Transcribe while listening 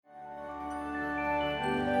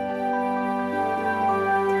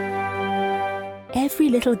Every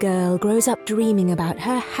little girl grows up dreaming about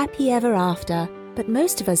her happy ever after, but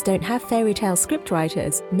most of us don't have fairy tale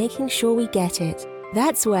scriptwriters making sure we get it.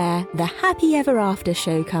 That's where the Happy Ever After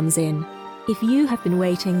show comes in. If you have been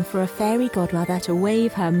waiting for a fairy godmother to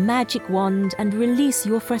wave her magic wand and release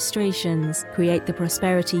your frustrations, create the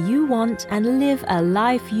prosperity you want, and live a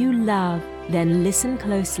life you love, then listen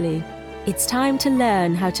closely. It's time to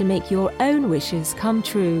learn how to make your own wishes come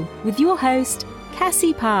true with your host,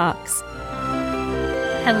 Cassie Parks.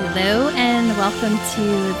 Hello and welcome to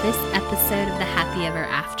this episode of the Happy Ever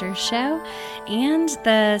After show and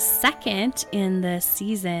the second in the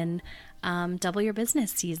season, Double Your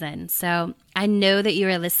Business season. So I know that you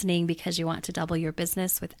are listening because you want to double your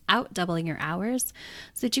business without doubling your hours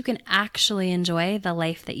so that you can actually enjoy the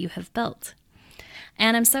life that you have built.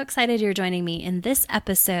 And I'm so excited you're joining me. In this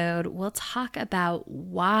episode, we'll talk about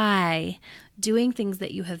why doing things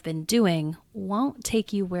that you have been doing won't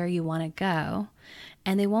take you where you want to go,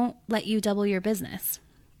 and they won't let you double your business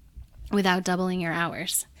without doubling your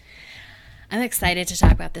hours. I'm excited to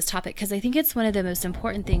talk about this topic because I think it's one of the most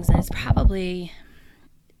important things, and it's probably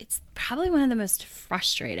one of the most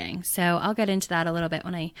frustrating. So I'll get into that a little bit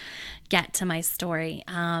when I get to my story.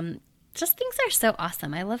 Just things are so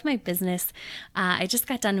awesome. I love my business. I just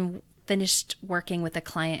got finished working with a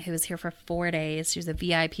client who was here for 4 days. She was a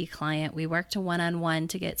VIP client. We worked one-on-one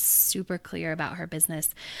to get super clear about her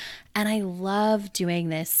business. And I love doing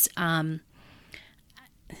this. I'm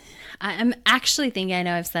actually thinking, I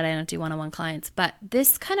know I've said I don't do one-on-one clients, but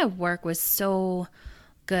this kind of work was so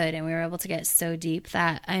good and we were able to get so deep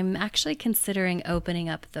that I'm actually considering opening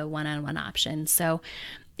up the one-on-one option. So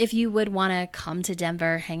if you would want to come to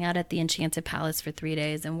Denver, hang out at the Enchanted Palace for 3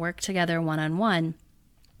 days and work together one-on-one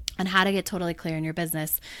on how to get totally clear in your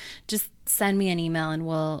business, just send me an email and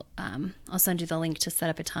I'll send you the link to set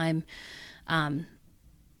up a time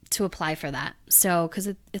to apply for that. So, because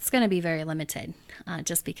it's going to be very limited,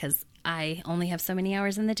 just because I only have so many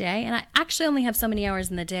hours in the day, and I actually only have so many hours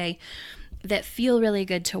in the day that feel really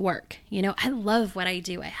good to work. You know, I love what I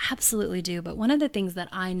do. I absolutely do. But one of the things that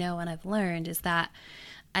I know and I've learned is that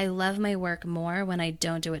I love my work more when I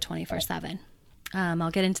don't do it 24/7.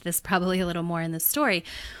 I'll get into this probably a little more in the story,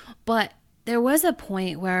 but there was a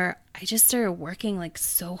point where I just started working like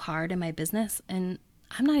so hard in my business, and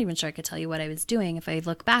I'm not even sure I could tell you what I was doing if I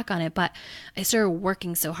look back on it, but I started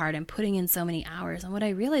working so hard and putting in so many hours. And what I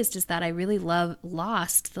realized is that I really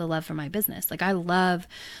lost the love for my business. Like, I love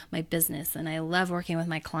my business and I love working with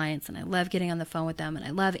my clients and I love getting on the phone with them and I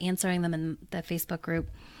love answering them in the Facebook group.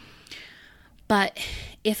 But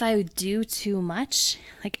if I do too much,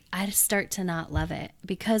 like, I start to not love it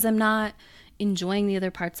because I'm not enjoying the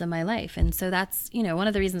other parts of my life. And so that's, one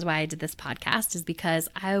of the reasons why I did this podcast is because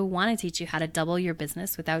I want to teach you how to double your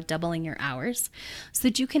business without doubling your hours so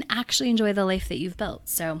that you can actually enjoy the life that you've built.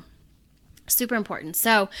 So super important.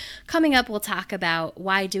 So coming up, we'll talk about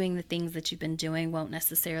why doing the things that you've been doing won't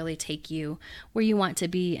necessarily take you where you want to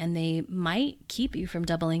be, and they might keep you from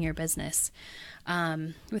doubling your business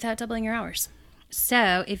without doubling your hours.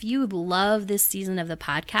 So if you love this season of the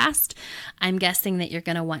podcast, I'm guessing that you're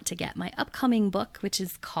going to want to get my upcoming book, which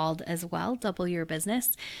is called as well, Double Your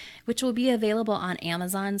Business, which will be available on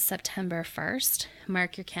Amazon September 1st.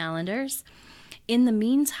 Mark your calendars. In the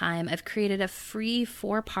meantime, I've created a free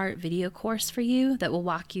 4-part video course for you that will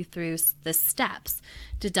walk you through the steps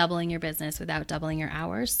to doubling your business without doubling your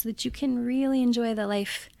hours so that you can really enjoy the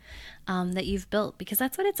life that you've built, because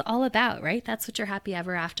that's what it's all about, right? That's what your Happy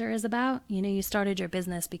Ever After is about. You started your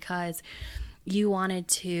business because you wanted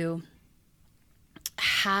to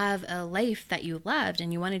have a life that you loved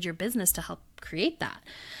and you wanted your business to help create that.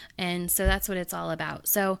 And so that's what it's all about.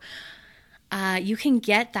 So you can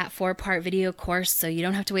get that 4-part video course, so you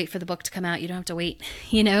don't have to wait for the book to come out. You don't have to wait,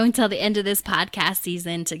 until the end of this podcast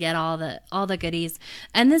season to get all the goodies.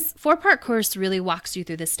 And this 4-part course really walks you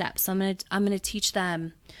through the steps. So I'm gonna teach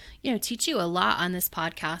them, teach you a lot on this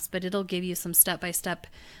podcast, but it'll give you some step-by-step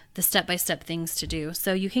things to do.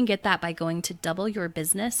 So you can get that by going to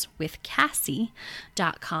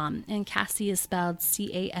doubleyourbusinesswithcassie.com. And Cassie is spelled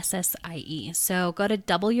Cassie. So go to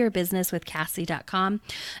doubleyourbusinesswithcassie.com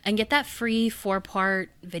and get that free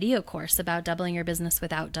 4-part video course about doubling your business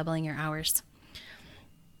without doubling your hours.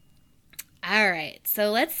 All right, so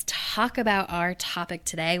let's talk about our topic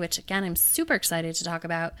today, which again, I'm super excited to talk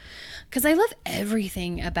about because I love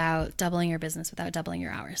everything about doubling your business without doubling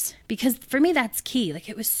your hours, because for me, that's key. Like,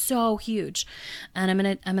 it was so huge. And I'm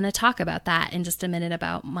going to talk about that in just a minute,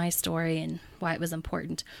 about my story and why it was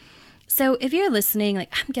important. So if you're listening,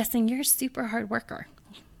 like, I'm guessing you're a super hard worker.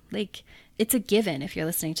 Like, it's a given if you're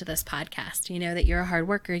listening to this podcast, that you're a hard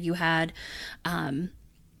worker. You had,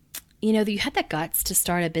 you had the guts to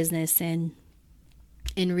start a business and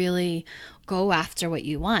really go after what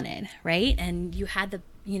you wanted, right? And you had the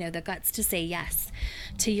guts to say yes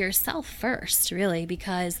to yourself first, really,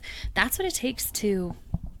 because that's what it takes to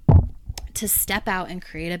step out and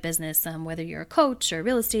create a business, whether you're a coach or a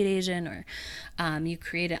real estate agent, or you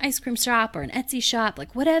create an ice cream shop or an Etsy shop,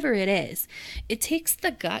 like whatever it is, it takes the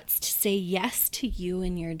guts to say yes to you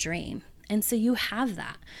and your dream. And so you have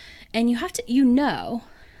that, and you have to,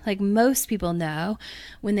 like most people know,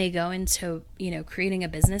 when they go into, creating a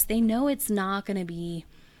business, they know it's not going to be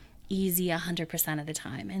easy 100% of the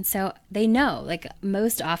time. And so they know, like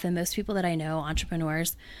most people that I know,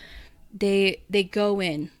 entrepreneurs, they go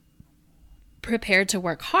in prepared to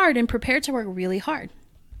work hard and prepared to work really hard.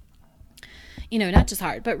 Not just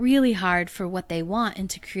hard, but really hard for what they want and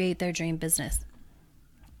to create their dream business.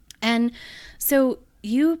 And so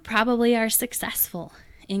you probably are successful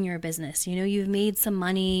in your business. You've made some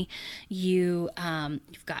money, you've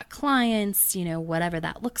got clients, whatever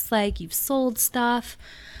that looks like, you've sold stuff,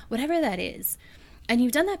 whatever that is. And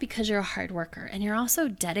you've done that because you're a hard worker and you're also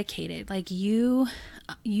dedicated. Like you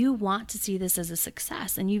want to see this as a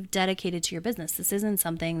success, and you've dedicated to your business. This isn't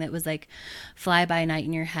something that was like fly by night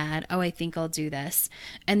in your head. Oh, I think I'll do this.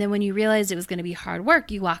 And then when you realized it was going to be hard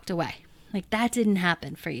work, you walked away. Like that didn't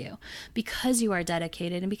happen for you because you are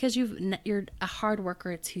dedicated and because you're a hard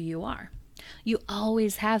worker. It's who you are. You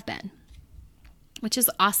always have been, which is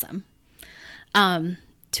awesome. To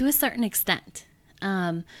a certain extent.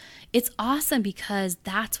 It's awesome because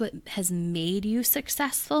that's what has made you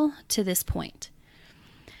successful to this point.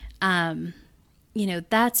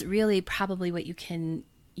 That's really probably what you can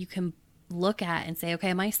look at and say,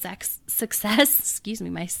 okay, my success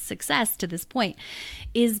to this point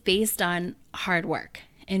is based on hard work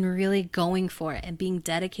and really going for it and being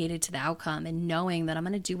dedicated to the outcome and knowing that I'm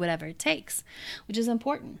going to do whatever it takes, which is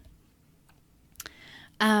important.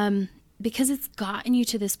 Because it's gotten you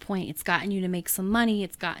to this point. It's gotten you to make some money.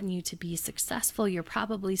 It's gotten you to be successful. You're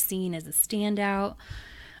probably seen as a standout.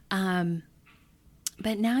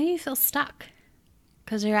 But now you feel stuck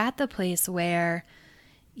because you're at the place where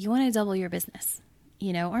you want to double your business,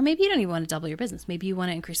 or maybe you don't even want to double your business. Maybe you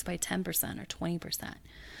want to increase by 10% or 20%.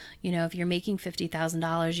 If you're making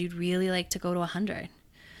 $50,000, you'd really like to go to 100.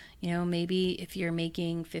 Maybe if you're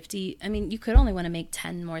making 50, you could only want to make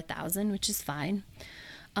 10 more thousand, which is fine.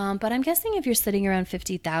 But I'm guessing if you're sitting around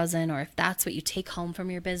 50,000, or if that's what you take home from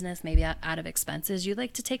your business, maybe out of expenses, you'd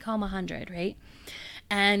like to take home 100, right?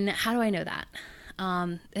 And how do I know that?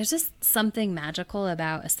 There's just something magical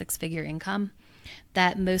about a 6-figure income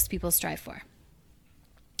that most people strive for.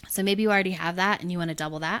 So maybe you already have that and you want to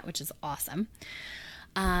double that, which is awesome.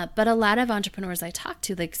 But a lot of entrepreneurs I talk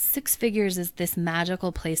to, like 6 figures is this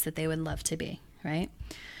magical place that they would love to be, right?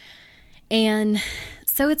 And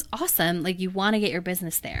so it's awesome. Like you want to get your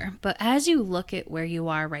business there. But as you look at where you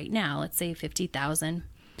are right now, let's say 50,000,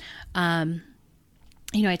 I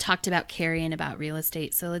talked about Carrie and about real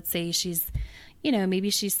estate. So let's say she's, maybe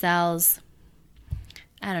she sells,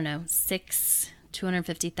 I don't know, 6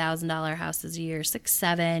 $250,000 houses a year, 6,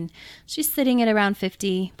 7. She's sitting at around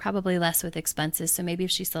 50, probably less with expenses. So maybe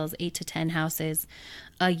if she sells 8 to 10 houses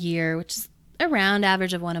a year, which is around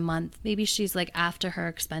average of 1 a month, maybe she's like after her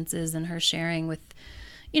expenses and her sharing with,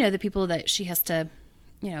 the people that she has to,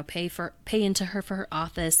 pay into her for her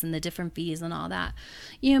office and the different fees and all that.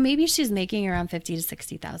 Maybe she's making around 50 to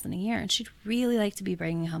 60,000 a year, and she'd really like to be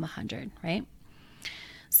bringing home 100, right?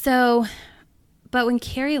 So, but when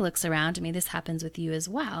Carrie looks around, this happens with you as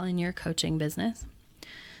well in your coaching business.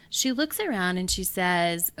 She looks around and she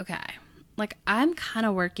says, okay, like I'm kind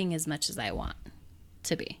of working as much as I want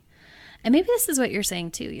to be. And maybe this is what you're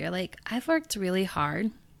saying too. You're like, I've worked really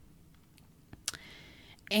hard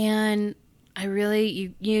and I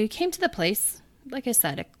really, you came to the place, like I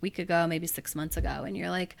said, a week ago, maybe 6 months ago, and you're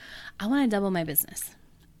like, I want to double my business.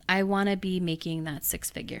 I want to be making that 6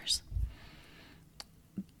 figures.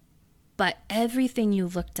 But everything you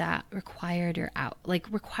looked at required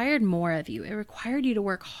required more of you. It required you to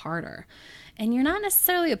work harder. And you're not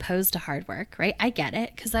necessarily opposed to hard work, right? I get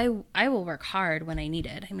it, because I will work hard when I need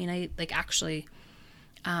it.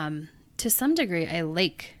 To some degree, I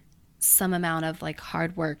like some amount of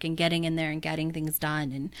hard work and getting in there and getting things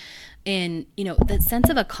done, and that sense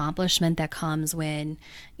of accomplishment that comes when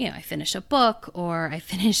I finish a book, or I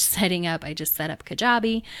finish setting up, I just set up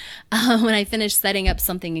Kajabi, when I finish setting up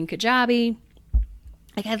something in Kajabi,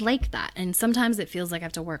 I like that. And sometimes it feels like I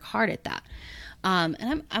have to work hard at that,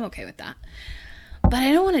 and I'm okay with that. But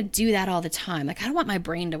I don't want to do that all the time. I don't want my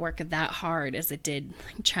brain to work that hard as it did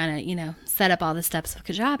trying to set up all the steps of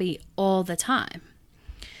Kajabi all the time.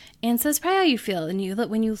 And so it's probably how you feel. And you look,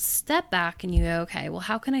 when you step back and you go, okay, well,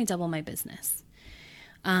 how can I double my business?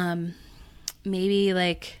 Maybe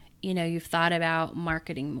like, you've thought about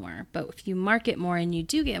marketing more, but if you market more and you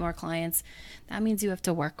do get more clients, that means you have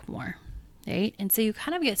to work more, right? And so you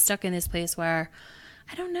kind of get stuck in this place where,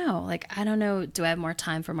 I don't know, do I have more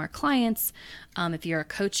time for more clients? If you're a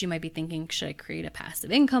coach, you might be thinking, should I create a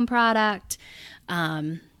passive income product?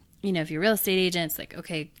 If you're a real estate agent, it's like,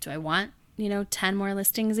 okay, do I want, 10 more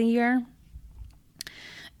listings a year?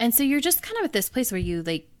 And so you're just kind of at this place where you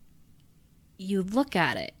look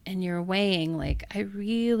at it and you're weighing, like, I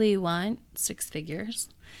really want 6 figures,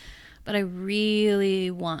 but I really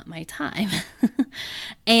want my time.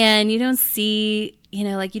 And you don't see,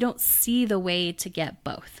 you don't see the way to get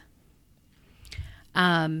both.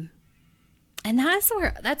 And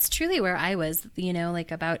that's truly where I was,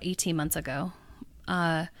 like about 18 months ago.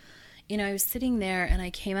 I was sitting there and I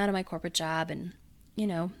came out of my corporate job, and,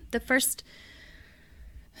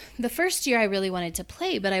 the first year I really wanted to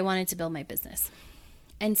play, but I wanted to build my business.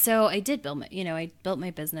 And so I did I built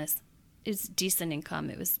my business. It was decent income.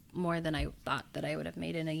 It was more than I thought that I would have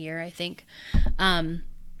made in a year, I think. And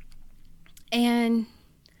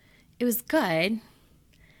it was good,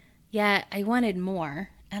 yet I wanted more.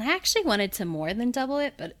 And I actually wanted to more than double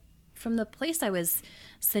it, but from the place I was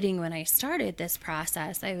sitting when I started this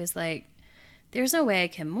process, I was like, there's no way I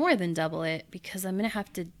can more than double it, because I'm going to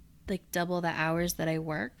have to double the hours that I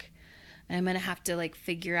work. And I'm going to have to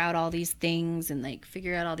figure out all these things and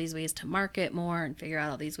figure out all these ways to market more and figure out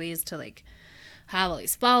all these ways to have all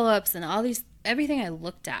these follow-ups and everything I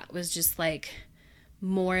looked at was just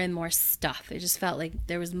more and more stuff. It just felt like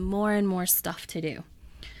there was more and more stuff to do.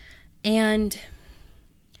 And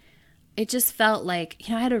it just felt like,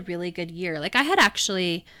 I had a really good year. I had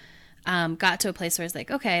actually got to a place where I was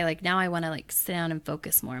like, okay, now I want to sit down and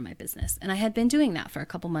focus more on my business. And I had been doing that for a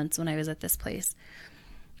couple months when I was at this place.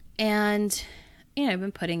 And, I've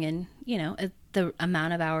been putting in, the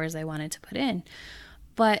amount of hours I wanted to put in.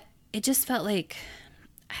 But it just felt like,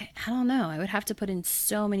 I don't know, I would have to put in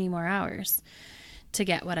so many more hours to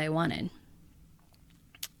get what I wanted.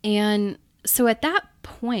 And so at that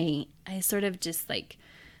point, I sort of just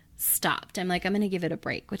stopped. I'm like, I'm going to give it a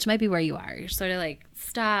break, which might be where you are. You're sort of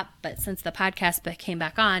stop. But since the podcast came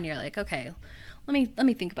back on, you're like, okay, let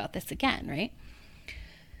me think about this again, right?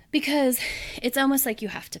 Because it's almost like you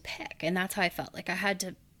have to pick. And that's how I felt. I had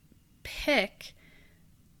to pick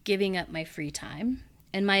giving up my free time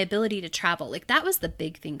and my ability to travel. That was the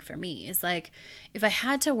big thing for me, is if I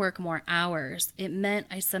had to work more hours, it meant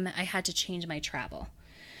I had to change my travel.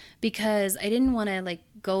 Because I didn't want to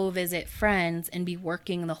go visit friends and be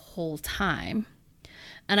working the whole time.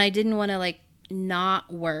 And I didn't want to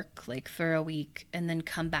not work for a week and then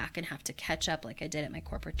come back and have to catch up like I did at my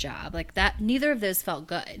corporate job. That, neither of those felt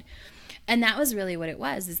good. And that was really what it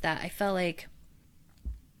was, is that I felt like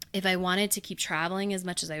if I wanted to keep traveling as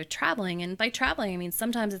much as I was traveling, and by traveling, I mean,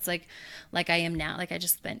 sometimes it's like I am now, I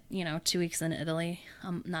just spent, 2 weeks in Italy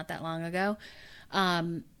not that long ago.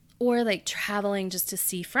 Or traveling just to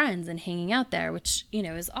see friends and hanging out there, which,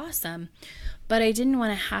 is awesome. But I didn't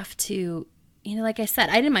want to have to, like I said,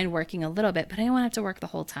 I didn't mind working a little bit, but I didn't want to have to work the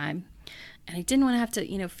whole time. And I didn't want to have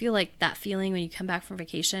to, feel like that feeling when you come back from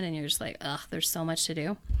vacation and you're just like, ugh, there's so much to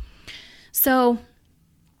do. So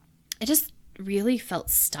I just really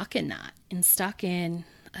felt stuck in that, and stuck in,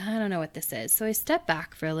 I don't know what this is. So I stepped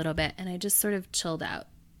back for a little bit and I just sort of chilled out.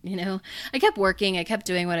 I kept working, I kept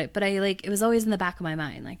doing but it was always in the back of my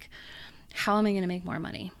mind, how am I going to make more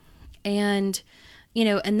money? And,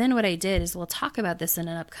 and then what I did is, we'll talk about this in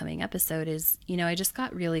an upcoming episode, is, I just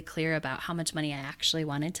got really clear about how much money I actually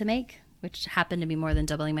wanted to make, which happened to be more than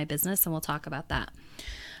doubling my business. And we'll talk about that.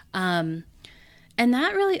 And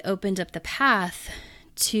that really opened up the path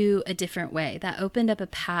to a different way. That opened up a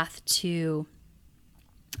path to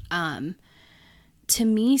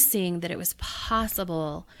me seeing that it was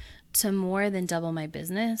possible to more than double my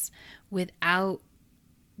business without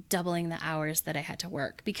doubling the hours that I had to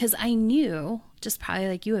work. Because I knew, just probably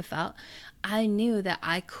like you have felt, I knew that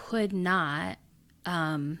I could not,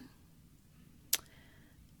 or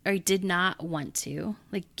did not want to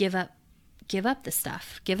give up the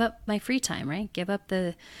stuff, give up my free time, right? Give up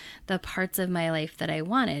the parts of my life that I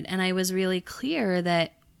wanted. And I was really clear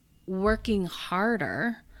that working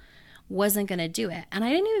harder wasn't going to do it. And I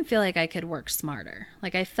didn't even feel like I could work smarter.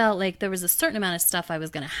 I felt like there was a certain amount of stuff I was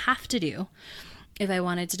going to have to do if I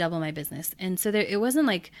wanted to double my business. And so it wasn't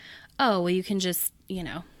oh, well, you can just,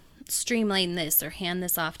 streamline this or hand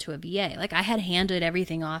this off to a VA. I had handed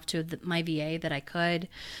everything off to my VA that I could,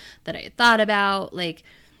 that I had thought about,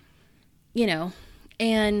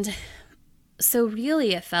 and so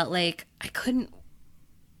really it felt like I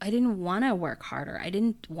didn't want to work harder. I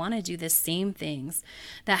didn't want to do the same things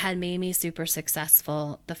that had made me super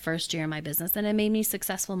successful the first year in my business and it made me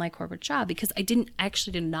successful in my corporate job, because I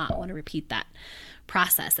actually did not want to repeat that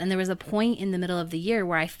process. And there was a point in the middle of the year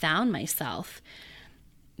where I found myself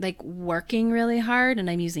like working really hard, and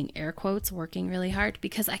I'm using air quotes, working really hard,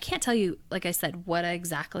 because I can't tell you, like I said, what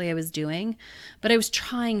exactly I was doing, but I was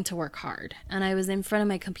trying to work hard, and I was in front of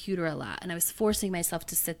my computer a lot, and I was forcing myself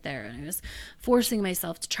to sit there, and I was forcing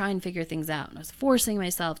myself to try and figure things out, and I was forcing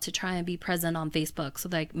myself to try and be present on Facebook so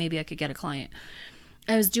that maybe I could get a client.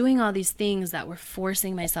 I was doing all these things that were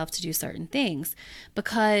forcing myself to do certain things,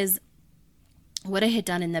 because what I had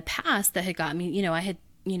done in the past that had got me, I had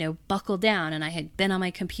buckled down and I had been on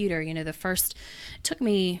my computer. It took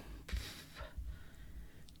me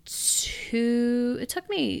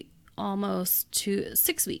almost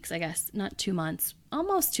 6 weeks, I guess, not 2 months,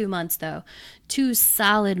 almost 2 months though, 2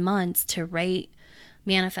 solid months to write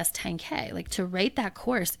Manifest 10K. Like, to write that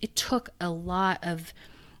course, it took a lot of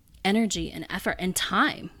energy and effort and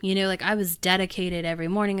time. Like, I was dedicated every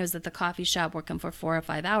morning. I was at the coffee shop working for 4 or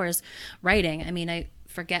 5 hours writing. I mean, I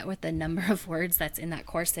forget what the number of words that's in that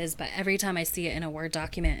course is, but every time I see it in a Word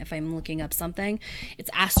document, if I'm looking up something, it's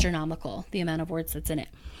astronomical, the amount of words that's in it.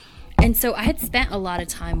 And so I had spent a lot of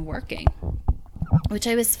time working, which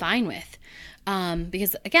I was fine with.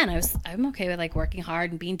 Because again, I'm okay with like working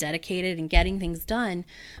hard and being dedicated and getting things done.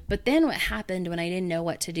 But then what happened when I didn't know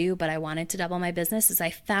what to do, but I wanted to double my business, is I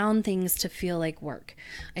found things to feel like work.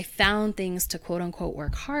 I found things to quote unquote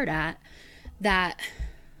work hard at that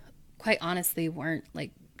quite honestly weren't like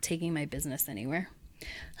taking my business anywhere.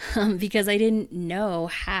 Because I didn't know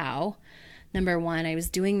how. Number one, I was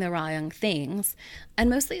doing the wrong things. And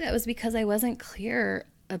mostly that was because I wasn't clear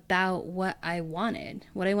about what I wanted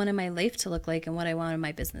my life to look like and what I wanted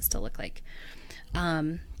my business to look like.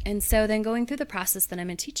 And so then going through the process that I'm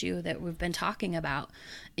going to teach you, that we've been talking about,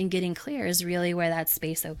 and getting clear, is really where that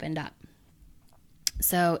space opened up.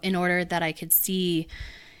 So in order that I could see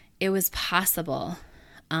it was possible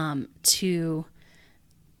to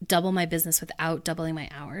double my business without doubling my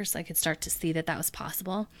hours, I could start to see that was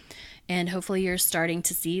possible. And hopefully you're starting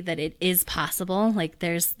to see that it is possible. Like,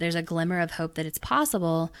 there's a glimmer of hope that it's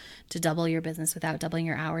possible to double your business without doubling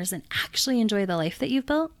your hours and actually enjoy the life that you've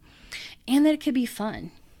built, and that it could be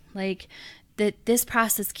fun. Like, that this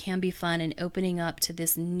process can be fun and opening up to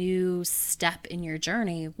this new step in your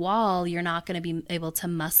journey, while you're not going to be able to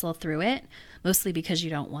muscle through it, mostly because you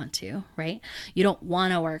don't want to, right? You don't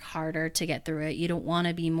want to work harder to get through it. You don't want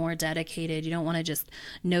to be more dedicated. You don't want to just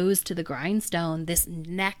nose to the grindstone this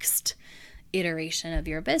next iteration of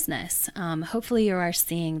your business. Hopefully you are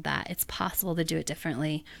seeing that it's possible to do it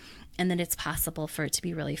differently, and that it's possible for it to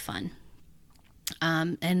be really fun.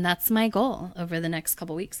 And that's my goal over the next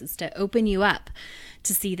couple weeks, is to open you up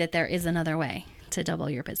to see that there is another way to double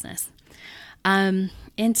your business. And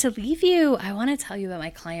to leave you, I want to tell you about my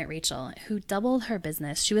client, Rachel, who doubled her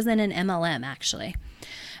business. She was in an MLM, actually.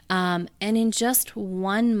 And in just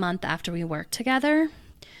 1 month after we worked together,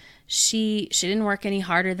 she didn't work any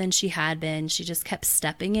harder than she had been. She just kept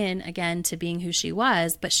stepping in again to being who she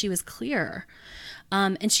was, but she was clearer.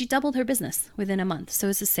 And she doubled her business within a month. So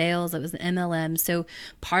it was the sales, it was the MLM. So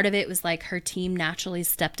part of it was like her team naturally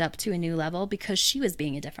stepped up to a new level because she was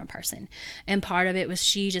being a different person. And part of it was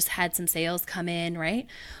she just had some sales come in, right?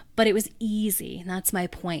 But it was easy. And that's my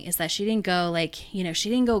point, is that she didn't go she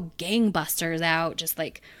didn't go gangbusters out, just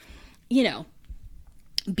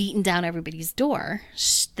beating down everybody's door.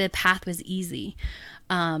 The path was easy.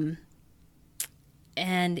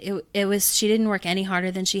 And it was, she didn't work any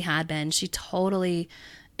harder than she had been. She totally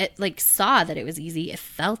saw that it was easy. It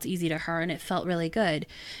felt easy to her, and it felt really good.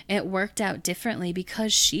 It worked out differently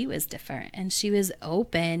because she was different, and she was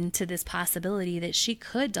open to this possibility that she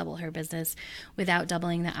could double her business without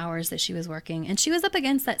doubling the hours that she was working. And she was up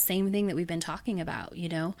against that same thing that we've been talking about.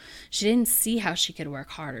 She didn't see how she could work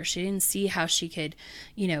harder. She didn't see how she could,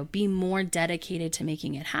 be more dedicated to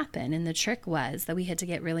making it happen. And the trick was that we had to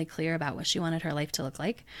get really clear about what she wanted her life to look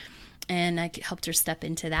like. And I helped her step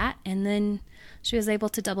into that. And then she was able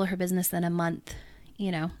to double her business in a month,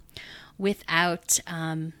 without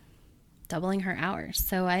doubling her hours.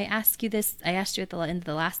 So I asked you at the end of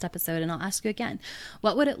the last episode, and I'll ask you again.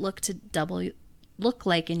 What would it look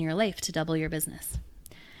like in your life to double your business?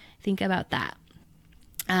 Think about that.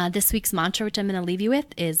 This week's mantra, which I'm going to leave you with,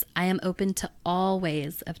 is I am open to all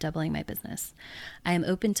ways of doubling my business. I am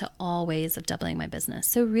open to all ways of doubling my business.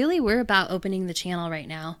 So really, we're about opening the channel right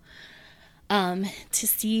now to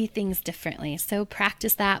see things differently. So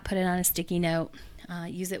practice that, put it on a sticky note.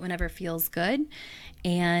 Use it whenever feels good.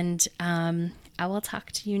 And I will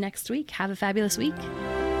talk to you next week. Have a fabulous week.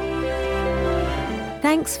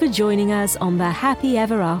 Thanks for joining us on the Happy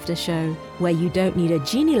Ever After show, where you don't need a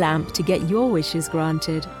genie lamp to get your wishes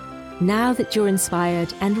granted. Now that you're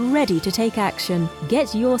inspired and ready to take action,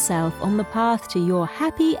 get yourself on the path to your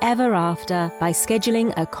happy ever after by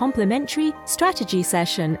scheduling a complimentary strategy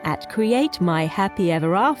session at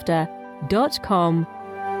createmyhappyeverafter.com.